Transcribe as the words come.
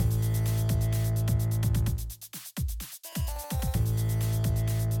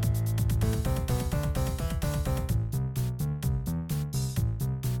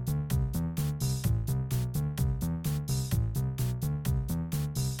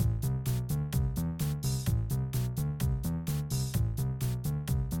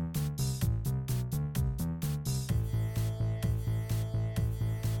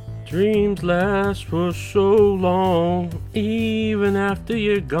Dreams last for so long, even after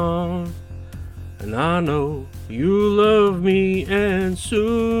you're gone. And I know you love me, and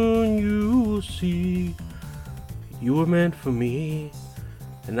soon you will see. You were meant for me,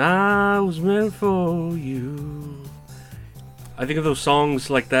 and I was meant for you. I think of those songs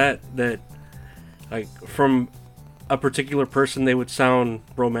like that, like, from a particular person, they would sound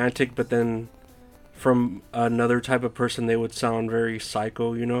romantic, but then from another type of person, they would sound very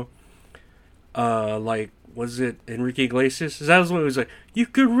psycho, you know? Like, was it Enrique Iglesias? That was when it was like, you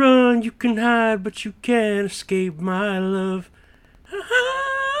can run, you can hide, but you can't escape my love.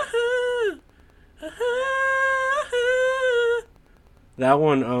 That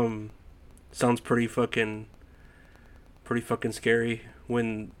one, sounds pretty fucking scary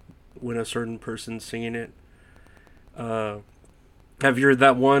when a certain person's singing it. Uh, have you heard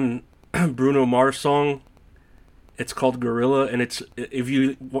that one Bruno Mars song? It's called Gorilla, and it's if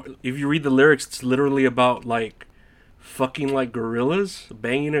you read the lyrics, it's literally about like fucking like gorillas,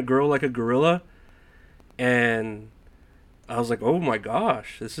 banging a girl like a gorilla, and I was like, oh my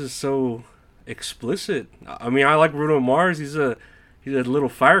gosh, this is so explicit. I mean, I like Bruno Mars. He's a little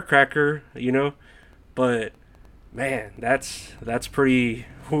firecracker, you know, but man, that's pretty.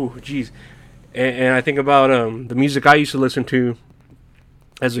 Whew, jeez. And I think about the music I used to listen to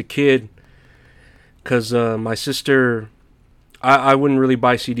as a kid, because my sister, I wouldn't really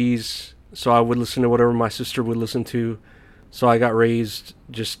buy CDs, so I would listen to whatever my sister would listen to. So I got raised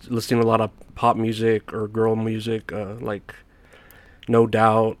just listening to a lot of pop music or girl music, like No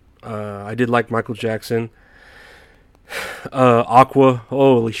Doubt. I did like Michael Jackson. Aqua,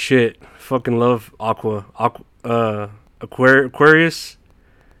 holy shit, fucking love Aqua. Aquarius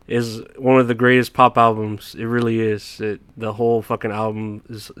is one of the greatest pop albums. It really is. The whole fucking album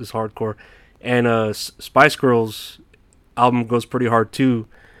is hardcore. And Spice Girls album goes pretty hard too.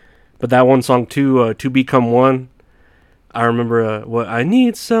 But that one song too, To Become One, I remember what I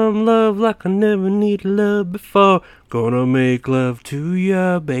need some love like I never need love before. Gonna make love to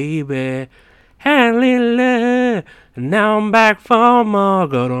ya, baby. Hallelujah. And now I'm back for more.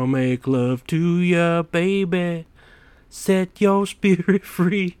 Gonna make love to ya, baby. Set your spirit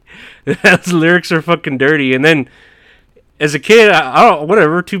free. Those lyrics are fucking dirty. And then as a kid, I don't,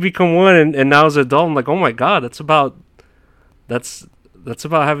 whatever, To Become One, and now as an adult, I'm like, oh my god, that's about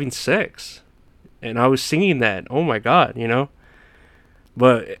having sex. And I was singing that. Oh my god, you know?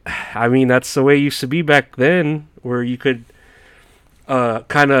 But I mean, that's the way it used to be back then, where you could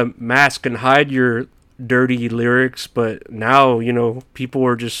kind of mask and hide your dirty lyrics. But now, you know, people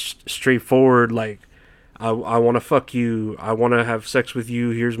are just straightforward, like, I want to fuck you, I want to have sex with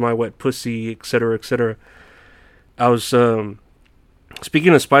you, here's my wet pussy, etc., etc. I was,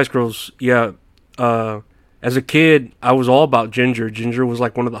 speaking of Spice Girls, yeah, as a kid, I was all about Ginger. Ginger was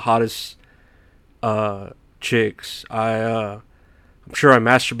like one of the hottest chicks. I'm sure I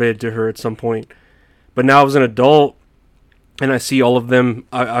masturbated to her at some point. But now as an adult, and I see all of them,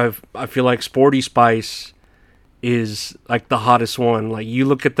 I feel like Sporty Spice is like the hottest one. Like, you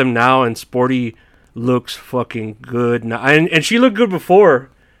look at them now, and Sporty looks fucking good now. And she looked good before.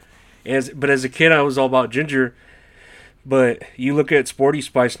 But as a kid, I was all about Ginger. But you look at Sporty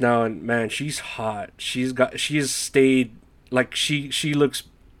Spice now, and man, she's hot. She's stayed, like, she looks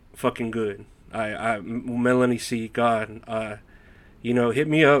fucking good. Melanie C, God, you know, hit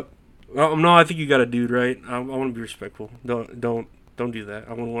me up. Oh, no, I think you got a dude, right? I want to be respectful. Don't do that. I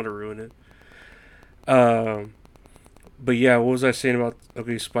wouldn't want to ruin it. But yeah, what was I saying about,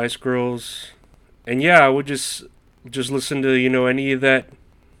 okay, Spice Girls? And yeah, I would just listen to, you know, any of that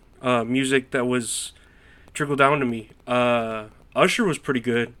music that was trickled down to me. Usher was pretty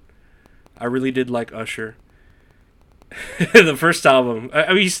good. I really did like Usher. The first album, I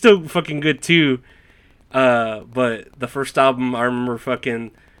mean, he's still fucking good too. But the first album, I remember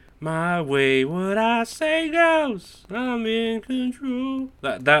fucking, my way, what I say goes, I'm in control.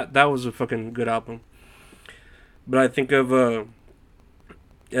 That was a fucking good album. But I think of,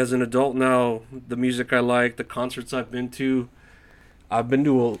 as an adult now, the music I like, the concerts I've been to a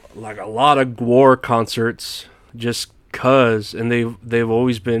lot of Gwar concerts, just cause, and they've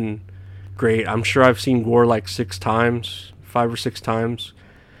always been great. I'm sure I've seen Gwar like 5 or 6 times.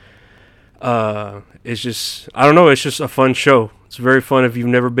 It's just, I don't know, it's just a fun show. It's very fun. If you've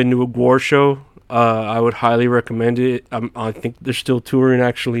never been to a Gwar show, I would highly recommend it. I think they're still touring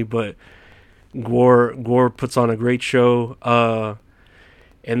actually, but Gwar puts on a great show.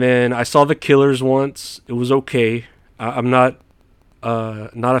 And then I saw the Killers once. It was okay. I'm not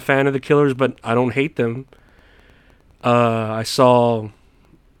a fan of the Killers, but I don't hate them. I saw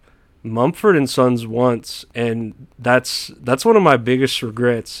Mumford and Sons once, and that's one of my biggest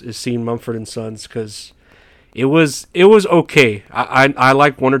regrets is seeing Mumford and Sons because it was okay. I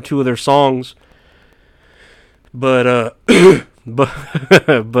like one or two of their songs, but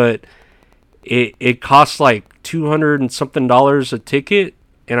but it costs like $200 and something a ticket,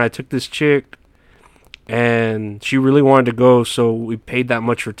 and I took this chick, and she really wanted to go, so we paid that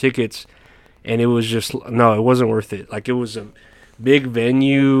much for tickets, and it was just no, it wasn't worth it. Like it was a big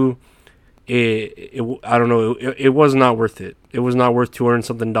venue. I don't know. It was not worth it. It was not worth $200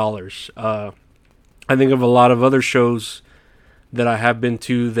 something. I think of a lot of other shows that I have been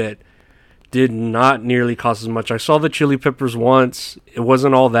to that did not nearly cost as much. I saw the Chili Peppers once. It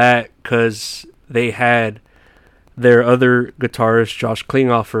wasn't all that because they had their other guitarist, Josh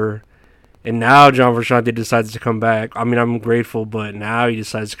Klinghoffer, and now John Frusciante decides to come back. I mean, I'm grateful, but now he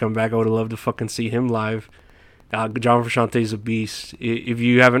decides to come back. I would have loved to fucking see him live. John Frusciante's a beast. If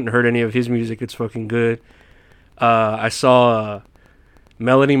you haven't heard any of his music, it's fucking good. I saw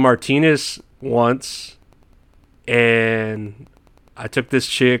Melanie Martinez once, and I took this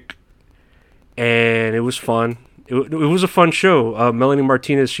chick, and it was fun. It was a fun show. Melanie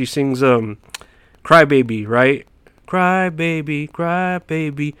Martinez, she sings Cry Baby, right? Cry Baby, cry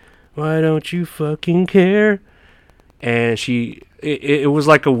baby, why don't you fucking care? And it was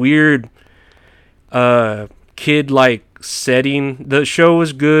like a weird kid like setting. The show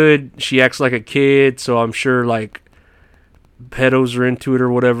was good. She acts like a kid, so I'm sure like pedos are into it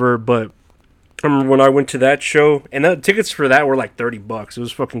or whatever. But I remember when I went to that show, and the tickets for that were like $30. It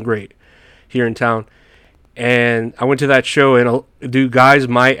was fucking great here in town. And I went to that show, and dude, guys,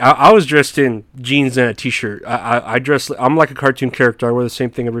 I was dressed in jeans and a t-shirt. I dressed. I'm like a cartoon character. I wear the same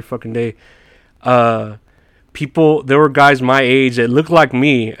thing every fucking day. There were guys my age that looked like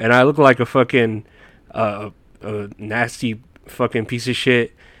me, and I looked like a fucking a nasty fucking piece of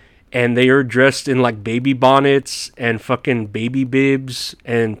shit, and they were dressed in like baby bonnets and fucking baby bibs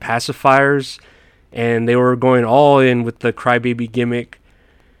and pacifiers, and they were going all in with the crybaby gimmick,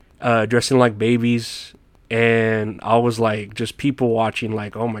 dressing like babies. And I was like, just people watching,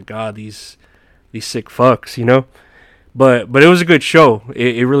 like, oh my god, these sick fucks, you know. But it was a good show.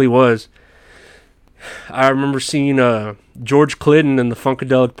 It really was. I remember seeing George Clinton in the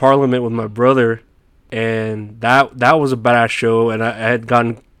Funkadelic Parliament with my brother, and that was a badass show. And I had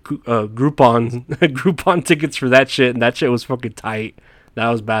gotten Groupon tickets for that shit, and that shit was fucking tight. That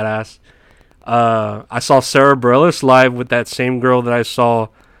was badass. I saw Sarah Bareilles live with that same girl that I saw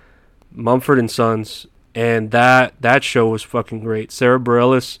Mumford and Sons. And that show was fucking great. Sarah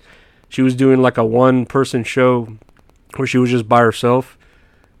Bareilles, she was doing like a one-person show where she was just by herself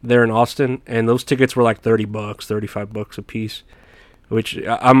there in Austin, and those tickets were like $30, $35 a piece. Which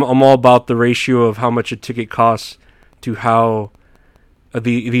I'm all about the ratio of how much a ticket costs to how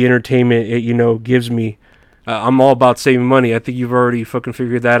the entertainment it gives me. I'm all about saving money. I think you've already fucking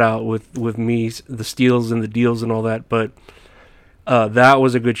figured that out with me, the steals and the deals and all that. But that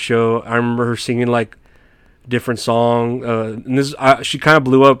was a good show. I remember her singing like different song. And this she kind of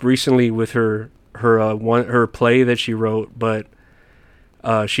blew up recently with her play that she wrote, but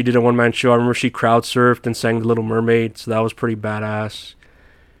she did a one-man show. I remember she crowd surfed and sang The Little Mermaid, so that was pretty badass.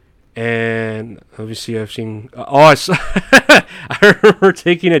 And obviously I've seen I remember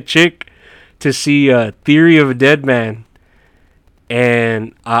taking a chick to see Theory of a Dead Man,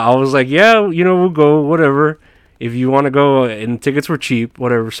 and I was like, yeah, we'll go, whatever, if you want to go, and tickets were cheap,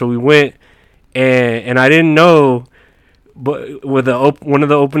 whatever. So we went. And I didn't know, but with one of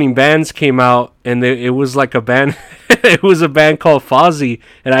the opening bands came out, and it was like a band. It was a band called Fozzy,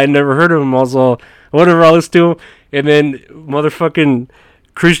 and I had never heard of them. I was all, whatever, I'll listen to them. And then motherfucking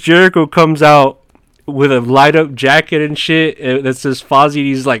Chris Jericho comes out with a light up jacket and shit that says Fozzy. And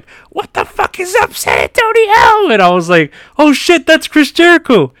he's like, "What the fuck is up, San Antonio?" And I was like, "Oh shit, that's Chris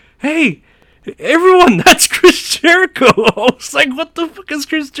Jericho. Hey, everyone, that's Chris Jericho." I was like, what the fuck is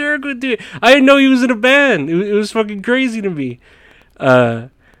Chris Jericho doing? I didn't know he was in a band. It was fucking crazy to me.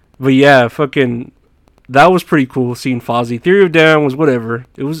 But yeah, fucking, that was pretty cool seeing Fozzy. Theory of Down was whatever.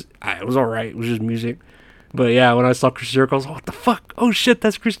 It was alright. It was just music. But yeah, when I saw Chris Jericho, I was like, what the fuck? Oh shit,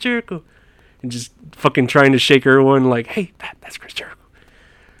 that's Chris Jericho. And just fucking trying to shake everyone like, hey, that's Chris Jericho.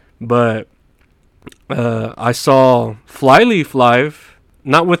 But I saw Flyleaf live.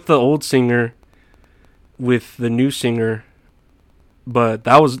 Not with the old singer, with the new singer, but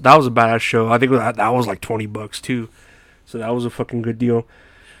that was a badass show. I think that was like $20 too, so that was a fucking good deal.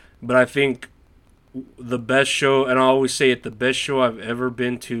 But I think the best show, and I always say it, the best show I've ever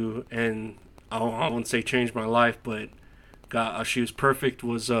been to, and I won't say changed my life, but she was perfect,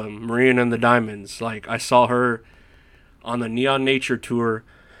 was Marina and the Diamonds. Like, I saw her on the Neon Nature tour,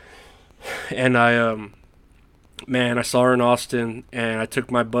 And man, I saw her in Austin, and I took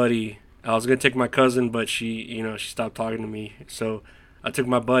my buddy. I was gonna take my cousin, but she stopped talking to me. So I took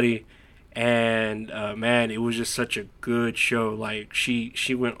my buddy, and man, it was just such a good show. Like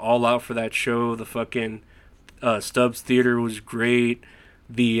she went all out for that show. The fucking Stubbs Theater was great.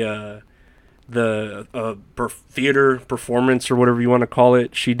 The theater performance or whatever you want to call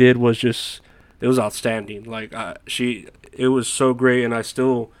it she did was just, it was outstanding. Like it was so great, and I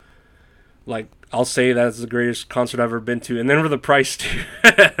still, like, I'll say that's the greatest concert I've ever been to. And then for the price too,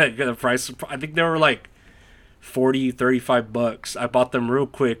 the price, I think they were like 40-35 bucks. I bought them real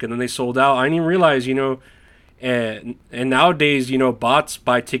quick, and then they sold out. I didn't even realize, and nowadays, bots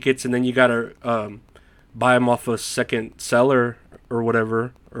buy tickets, and then you gotta buy them off a second seller or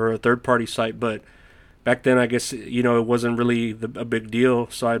whatever, or a third party site. But back then, I guess, it wasn't really a big deal,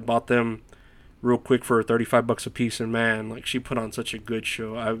 so I bought them real quick for 35 bucks a piece. And man, like, she put on such a good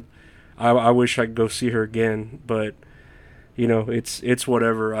show. I wish I could go see her again, but it's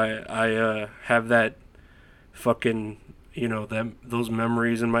whatever. I have that fucking, those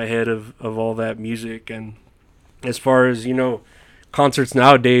memories in my head of all that music. And as far as, concerts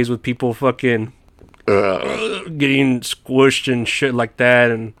nowadays with people fucking getting squished and shit like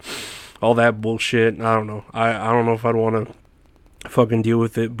that and all that bullshit, I don't know. I don't know if I'd want to fucking deal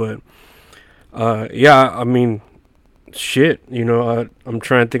with it, but yeah, I mean, shit, I'm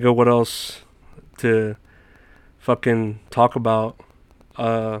trying to think of what else to fucking talk about.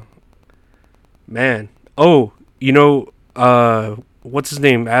 Man. Oh, what's his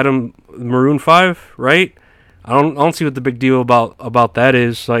name? Adam, Maroon 5, right? I don't see what the big deal about that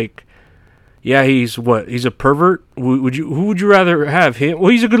is. Like, yeah, he's a pervert. Who would you rather have, him?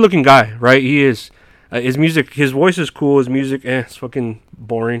 Well, he's a good-looking guy, right? He is. His music, his voice is cool. His music, it's fucking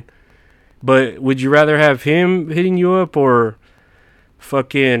boring. But would you rather have him hitting you up, or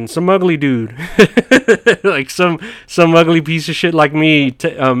fucking some ugly dude, like some ugly piece of shit like me,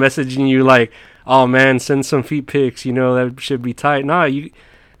 messaging you like, "Oh man, send some feet pics. That should be tight." Nah,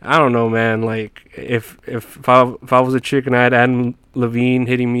 I don't know, man. Like, if I was a chick and I had Adam Levine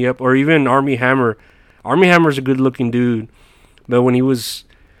hitting me up, or even Armie Hammer. Armie Hammer's a good looking dude, but when he was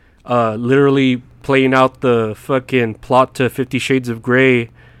literally playing out the fucking plot to 50 Shades of Grey,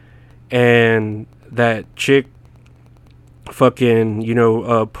 and that chick fucking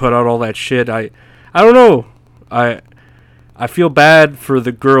put out all that shit, I don't know. I feel bad for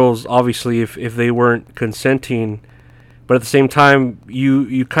the girls, obviously, if they weren't consenting, but at the same time,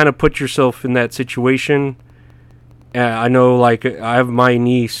 you kind of put yourself in that situation. I know, like, I have my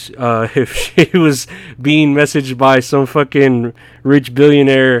niece, if she was being messaged by some fucking rich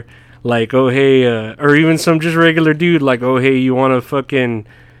billionaire, like, oh hey, or even some just regular dude, like, oh hey, you want to fucking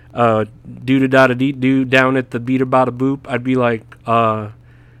do down at the beat about a boop, I'd be like, I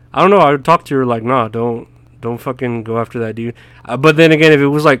don't know, I would talk to her like, nah, don't fucking go after that dude. But then again, if it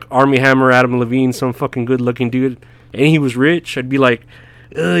was like Armie Hammer, Adam Levine, some fucking good looking dude, and he was rich, I'd be like,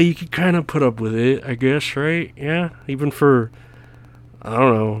 you could kind of put up with it, I guess, right? Yeah, even for, I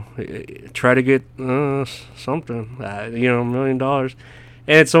don't know, try to get something, $1 million. And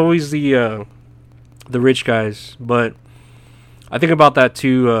it's always the rich guys. But I think about that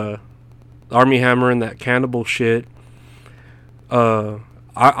too, Armie Hammer and that Cannibal shit.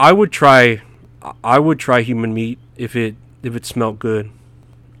 I would try human meat if it smelled good.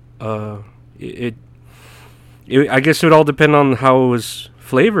 I guess it would all depend on how it was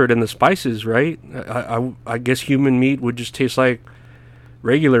flavored and the spices, right? I guess human meat would just taste like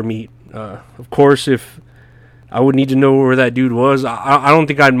regular meat. Of course, if I would need to know where that dude was, I don't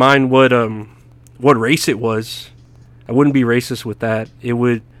think I'd mind what race it was. I wouldn't be racist with that. It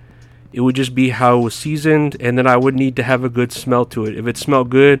would just be how it was seasoned, and then I would need to have a good smell to it. If it smelled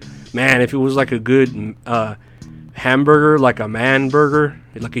good, man, if it was like a good hamburger, like a man burger,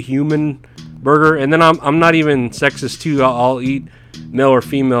 like a human burger, and then I'm not even sexist too. I'll eat male or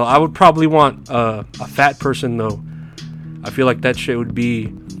female. I would probably want a fat person though. I feel like that shit would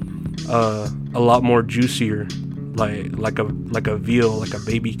be a lot more juicier, like a veal, like a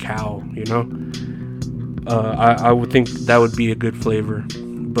baby cow, I would think that would be a good flavor,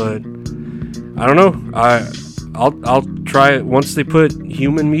 but I don't know. I'll try it once they put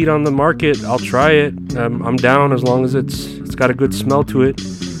human meat on the market. I'll try it. I'm down as long as it's got a good smell to it.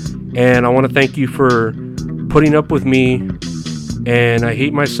 And I want to thank you for putting up with me. And I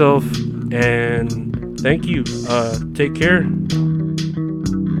hate myself. And thank you. Take care.